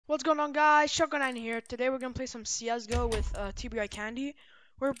What's going on, guys? Shotgun9 here. Today we're gonna play some CS:GO with TBUIKandy.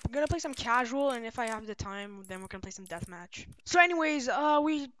 We're gonna play some casual, and if I have the time, then we're gonna play some deathmatch. So, anyways,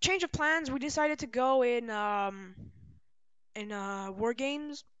 we changed of plans. We decided to go in war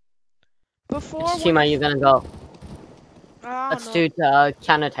games. Before Which war team are games, you gonna go? I don't Let's know. do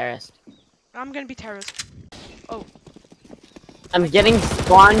counter terrorist. I'm gonna be terrorist. Oh, I'm getting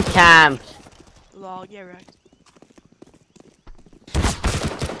spawn camped. lol. Yeah, right.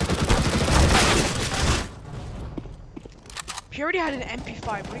 He already had an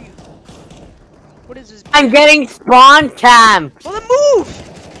MP5. What are you? What is this? I'm getting spawn camped. Well, then move!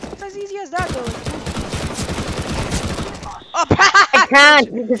 It's as easy as that, though. Oh, I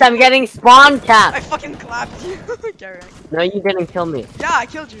can't because I'm getting spawn I camped. fucking clapped you. Get wrecked. No, you didn't kill me. Yeah, I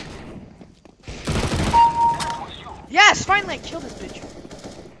killed you. Yes, finally I killed this bitch.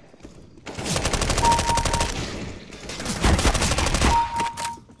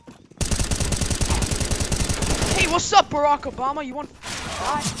 Hey, what's up, Barack Obama? You want to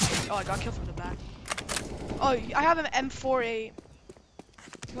die? Oh, I got killed from the back. Oh, I have an M4A.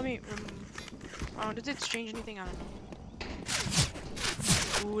 Let me. Does it change anything? I don't know.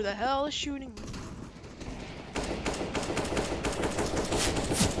 Who the hell is shooting me?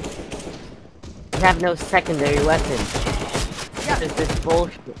 I have no secondary weapon. Yeah. This is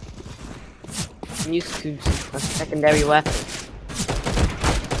bullshit. I'm used to a secondary weapon.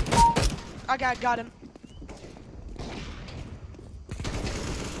 I got him.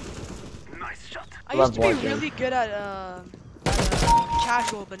 Nice shot. I Love used to be war games. really good at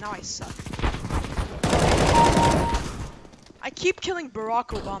casual, but now I suck. I keep killing Barack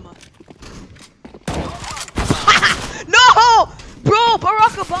Obama. No! Bro,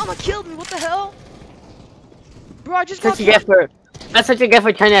 Barack Obama killed me. What the hell? Bro, I just got That's what you get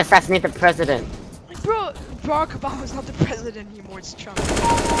for trying to assassinate the president. Bro, Barack Obama's not the president anymore. It's Trump.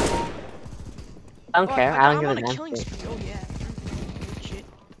 I don't care. I don't give a I'm on a damn. killing spree. Oh yeah. Shit.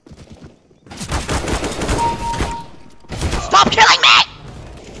 Stop killing me!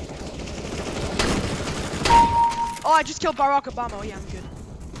 Oh, I just killed Barack Obama. Oh yeah, I'm good.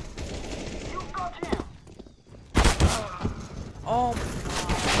 Oh my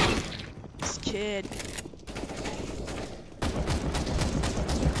god. This kid.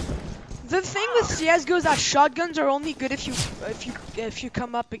 The thing with CS:GO is that shotguns are only good if you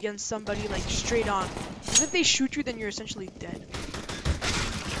come up against somebody like straight on. Because if they shoot you, then you're essentially dead.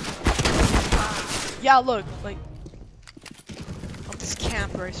 Yeah, look, like, oh, this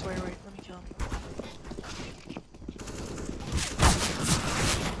camper, I swear. Wait, let me kill him.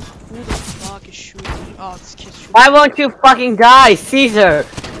 Who the fuck is shooting me? Oh, this kid's shooting. Why won't you fucking die, Caesar?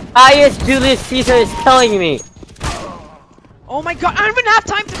 Highest Julius Caesar is killing me. Oh my god, I don't even have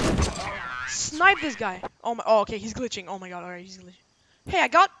time to snipe this guy. Oh my, oh okay, he's glitching. Oh my god, alright, he's glitching. Hey,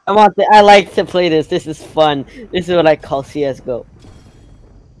 I like to play this. This is fun. This is what I call CS:GO.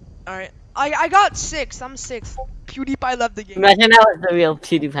 Alright, I got 6. I'm 6. PewDiePie left the game. Imagine that was the real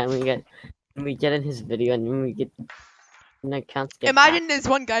PewDiePie when we get in his video and when we get accounts get Imagine this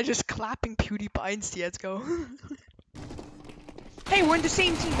one guy just clapping PewDiePie in CS:GO. Hey, we're in the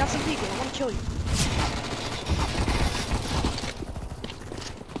same team. That's illegal. I want to kill you.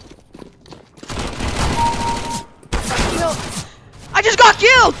 I just got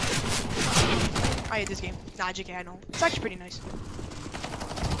killed! I hate this game. Nah, JK, I know. It's actually pretty nice.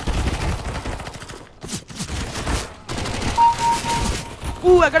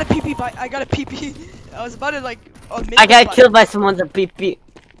 Ooh, I got a PP by. I got a PP. I was about to like. I got killed by someone's a PP.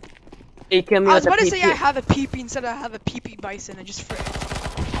 They killed me I was with a about to say I PP. have a PP instead of I have a PP bison. I just frick.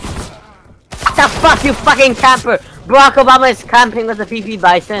 What the fuck, you fucking camper! Barack Obama is camping with a PP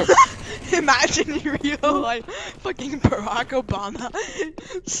bison. Imagine in real life, fucking Barack Obama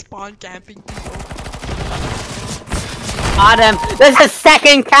spawn camping people. Adam, there's a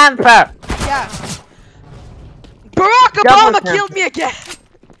second camper! Yeah. Barack Double Obama killed me again!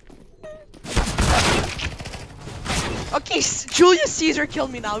 Okay, Julius Caesar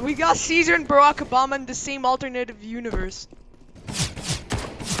killed me now. We got Caesar and Barack Obama in the same alternative universe.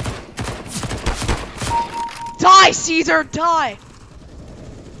 Die, Caesar, die!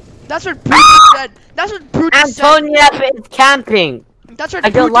 That's what Brutus said. That's what Brutus said. Antonia is camping! That's what I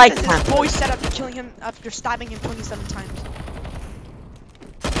don't Brutus like and his boy said after killing him, after stabbing him 27 times.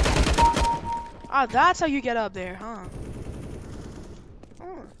 Ah, that's how you get up there, huh?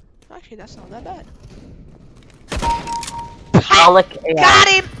 Oh, actually, that's not that bad. Got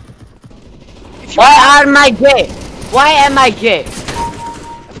him! Why am I gay? Why am I gay?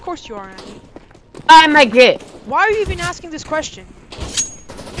 Of course you are, Andy. Why am I gay? Why are you even asking this question?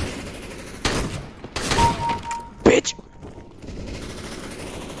 Bitch!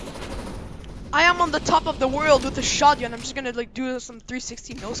 I am on the top of the world with a shotgun. I'm just gonna like do some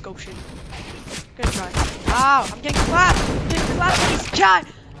 360 no scope shit. Gonna try. Ow! I'm getting clapped. I'm getting clapped by this guy.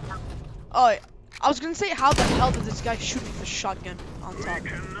 Oh, I was gonna say, how the hell did this guy shoot with a shotgun on top?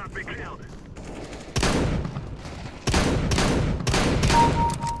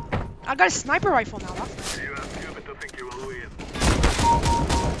 I got a sniper rifle now. That's nice.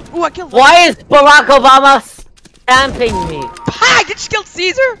 Ooh, I killed. Why is Barack Obama stamping me? I just killed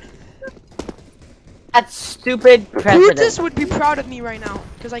Caesar. That stupid president. Brutus would be proud of me right now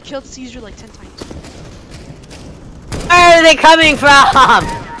because I killed Caesar like 10 times. Where are they coming from?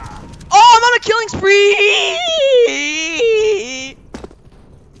 Oh, I'm on a killing spree!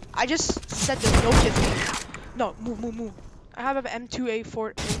 I just said there's no kids. No, move. I have an M2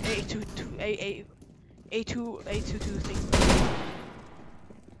 A4 A22 thing.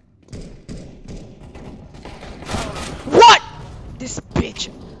 What? This bitch.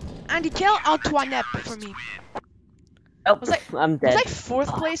 Andy, kill Antoinette for me. Oh, I'm dead. Was I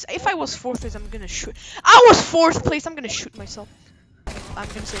 4th place? If I was 4th place, I'm gonna shoot. I was 4th place. I'm gonna shoot myself. I'm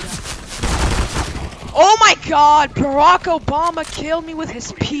gonna say that. Oh my God! Barack Obama killed me with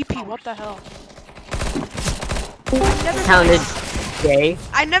his pee-pee. What the hell? Sounded gay.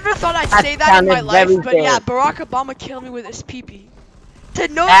 I never thought I'd say that in my life, but yeah, Barack Obama killed me with his pee-pee.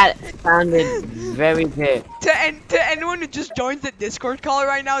 That sounded very good. To anyone who just joined the Discord call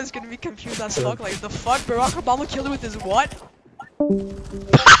right now is gonna be confused as fuck. Like, the fuck? Barack Obama killed him with his what?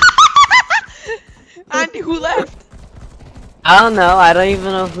 Andy, who left? I don't know. I don't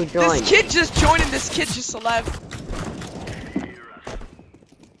even know who joined. This kid just joined and this kid just left.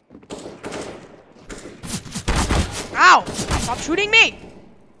 Ow! Stop shooting me!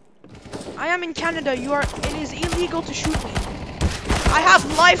 I am in Canada. It is illegal to shoot me. I have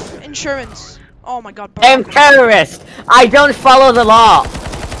life insurance. Oh my God. I'm terrorist. I don't follow the law.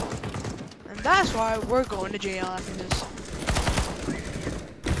 And that's why we're going to jail after this.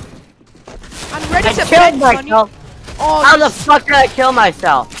 I'm ready to kill myself. Oh, how the fuck did I kill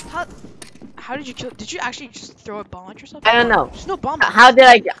myself? How did you kill? Did you actually just throw a bomb at yourself? I don't know. There's no bomb. How did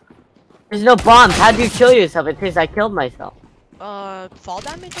I? There's no bombs. How do you kill yourself? It says I killed myself. Fall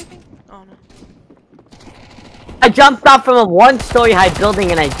damage, I think. Oh no. I jumped off from a 1-story high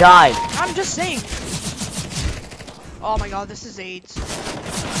building and I died. I'm just saying. Oh my God, this is AIDS.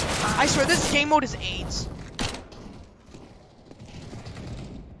 I swear, this game mode is AIDS.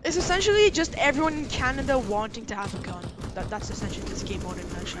 It's essentially just everyone in Canada wanting to have a gun. That's essentially this game mode in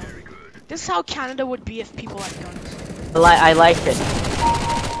a nutshell. This is how Canada would be if people had guns. I liked it.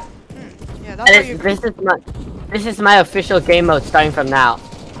 Yeah, that's how this is my official game mode starting from now.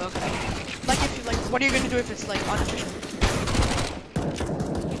 Okay. Like if you what are you gonna do if it's like unofficial?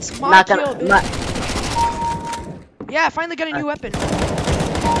 It's my kill, bitch. Yeah, I finally got a new weapon.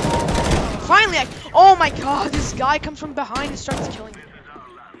 Finally, oh my God, this guy comes from behind and starts killing me.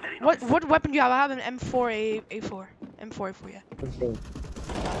 What weapon do you have? I have an M4 A4. M4 A4, yeah. Okay. I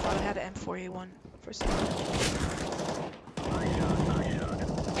thought I had an M4 A1 for a second.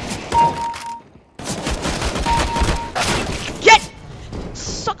 Get!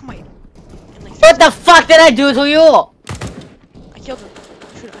 Suck my... What the fuck did I do to you? I killed him.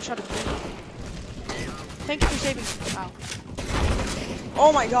 I shot him. Thank you for saving me. Wow.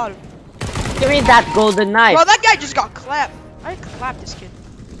 Oh my God. Give me that golden knife. Bro, that guy just got clapped. I clapped this kid.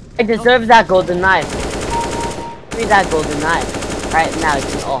 I deserve that golden knife. Give me that golden knife. Right now,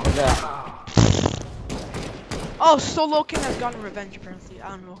 it's all good. Oh, Solokin has gotten revenge apparently. I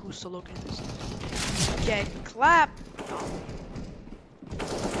don't know who Solokin is. Get clapped.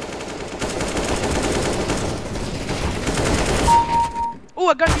 Oh,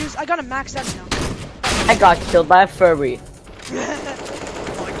 I got a max out now. I got killed by a furry.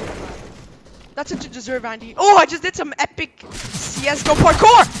 That's what you deserve, Andy. Oh, I just did some epic CSGO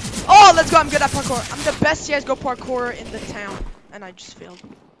parkour. Oh, let's go. I'm good at parkour. I'm the best CSGO parkour in the town. And I just failed.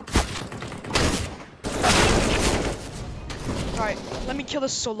 Alright, let me kill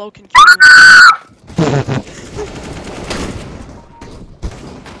this Solokin kid.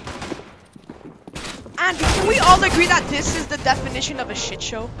 Andy, can we all agree that this is the definition of a shit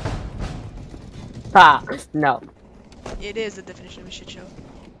show? Ha, no. It is the definition of a shit show.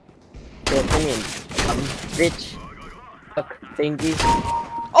 The opinion. Bitch. Fuck thingy.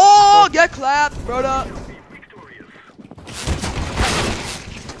 Oh, get clapped, brother.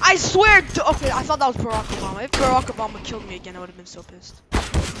 I swear okay, I thought that was Barack Obama. If Barack Obama killed me again, I would have been so pissed.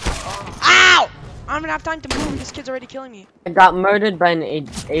 Ow! I don't even have time to move. This kid's already killing me. I got murdered by an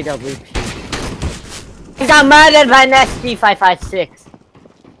AWP. I got murdered by an SP556.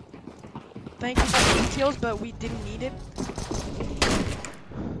 Thank you for the details, but we didn't need it.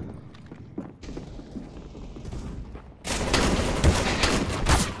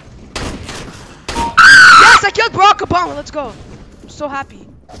 I killed Barack Obama. Let's go. I'm so happy.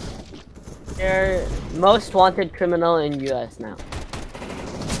 You're most wanted criminal in US now.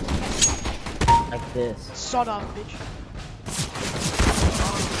 Like this. Shut up, bitch.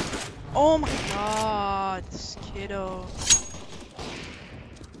 Oh my god, this kiddo.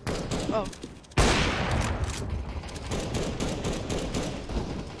 Oh.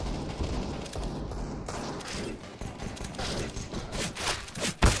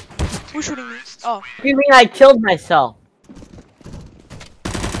 Who's shooting me? Oh. What do you mean I killed myself?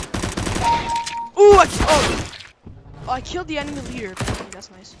 Ooh, oh, I killed the enemy leader.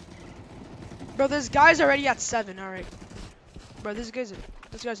 That's nice. Bro, this guy's already at 7. All right. Bro, this guy's a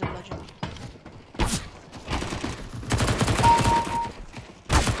legend.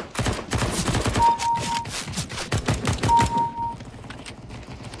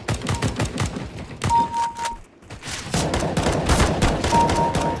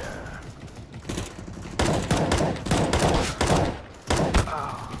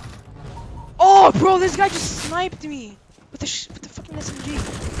 Oh, bro, this guy just sniped me with the fucking SMG.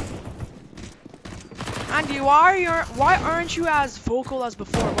 Andy, why aren't you as vocal as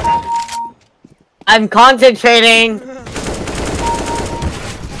before? What happened? I'm concentrating. Ooh,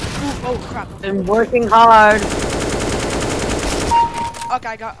 oh crap. I'm working hard.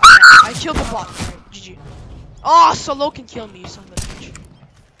 Okay, I killed the bot. Alright, GG. Oh, Solo can kill me, you son of a bitch.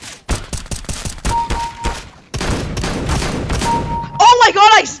 Oh my god,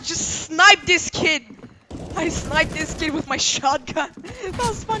 I just sniped this kid. I sniped this kid with my shotgun. That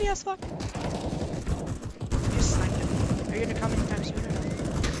was funny as fuck. You sniped him. Are you gonna come anytime soon or no?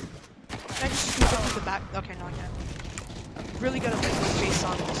 Can I just scoop up to the back? Okay, no, I can't. I'm really gonna put my face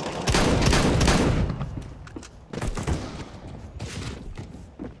on this thing.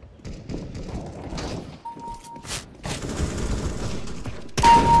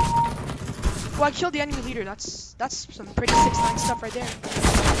 Well, I killed the enemy leader. That's some pretty 6ix9ine stuff right there.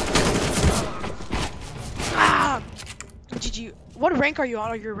 Ah! GG. What rank are you on?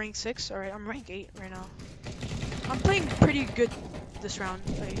 Are you rank 6? Alright, I'm rank 8 right now. I'm playing pretty good this round.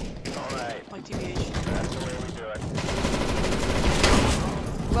 Alright. Like TBH. That's the way we do it.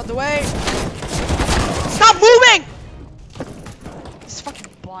 Move out the way. Stop moving! This fucking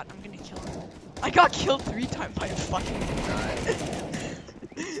bot, I'm gonna kill him. I got killed 3 times by a fucking guy.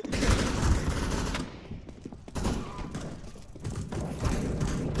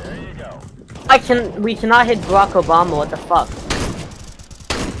 There you go. We cannot hit Barack Obama, what the fuck?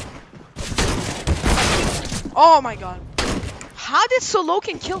 Oh my god. How did Solo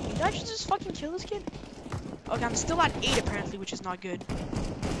can kill me? Did I just fucking kill this kid? Okay, I'm still at 8 apparently, which is not good.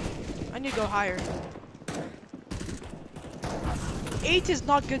 I need to go higher. 8 is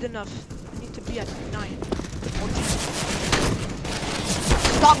not good enough. I need to be at 9 or 10.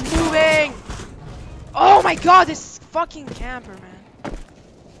 Stop moving! Oh my god, this fucking camper, man.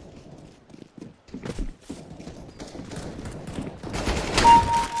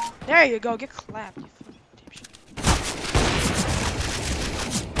 There you go, get clapped, you fucking dipshit.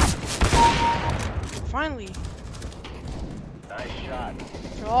 Finally. Nice shot.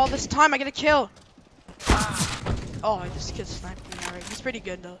 For all this time, I get a kill. Oh, this kid sniped me. Alright, he's pretty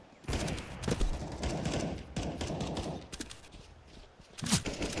good though.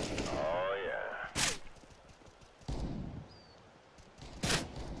 Oh yeah.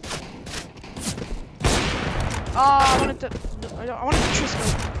 I wanted to. I wanted to twist my.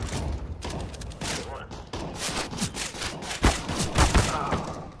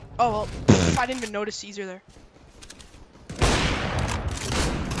 Oh well, pff, I didn't even notice Caesar there.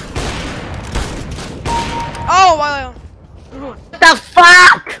 Oh wow! What the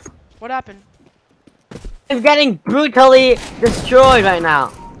fuck? What happened? I'm getting brutally destroyed right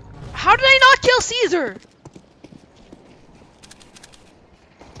now. How did I not kill Caesar?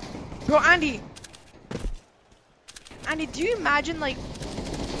 Bro, Andy. Andy, do you imagine like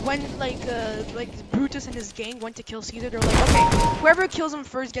when like Brutus and his gang went to kill Caesar? They're like, okay, whoever kills him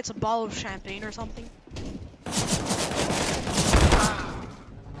first gets a bottle of champagne or something.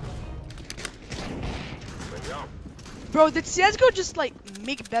 Bro, did CSGO just like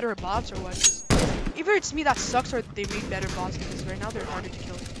make better bots or what? Either it's me that sucks or they made better bots because right now they're harder to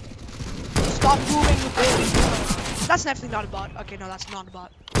kill. Stop moving, you bitch. That's definitely not a bot. Okay, no, that's not a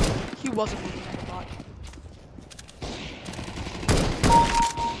bot. He wasn't moving like a bot.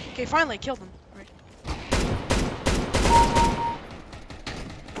 Okay, finally, I killed him. Right.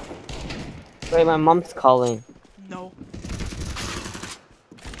 Wait, my mom's calling. No.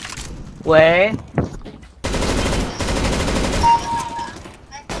 Wait.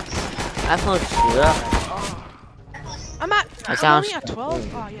 That's not true. I'm only at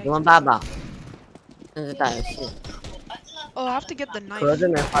 12. Oh yeah. You want Baba? 这是打游戏，Oh, I have to get the 壳 knife. 子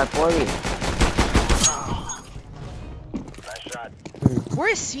没坏玻璃。Nice shot. Where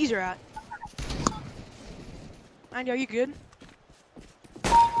is Caesar at? Andy, are you good?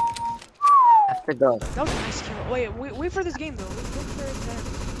 Have to go. That was a nice kill. Wait for this game though. Wait for it to end.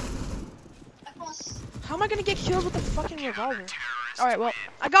 How am I gonna get killed with a fucking revolver? Alright, well,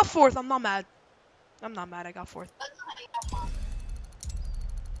 I got fourth. I'm not mad. I'm not mad. I got fourth.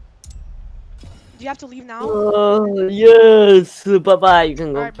 Do you have to leave now? Yes. Bye bye. You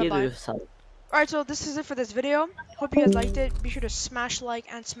can go Alright, kill bye-bye. yourself. Alright, so this is it for this video. Hope you guys liked it. Be sure to smash like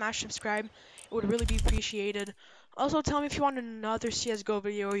and smash subscribe. It would really be appreciated. Also, tell me if you want another CSGO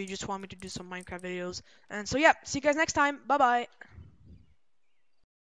video or you just want me to do some Minecraft videos. And so, yeah, see you guys next time. Bye-bye.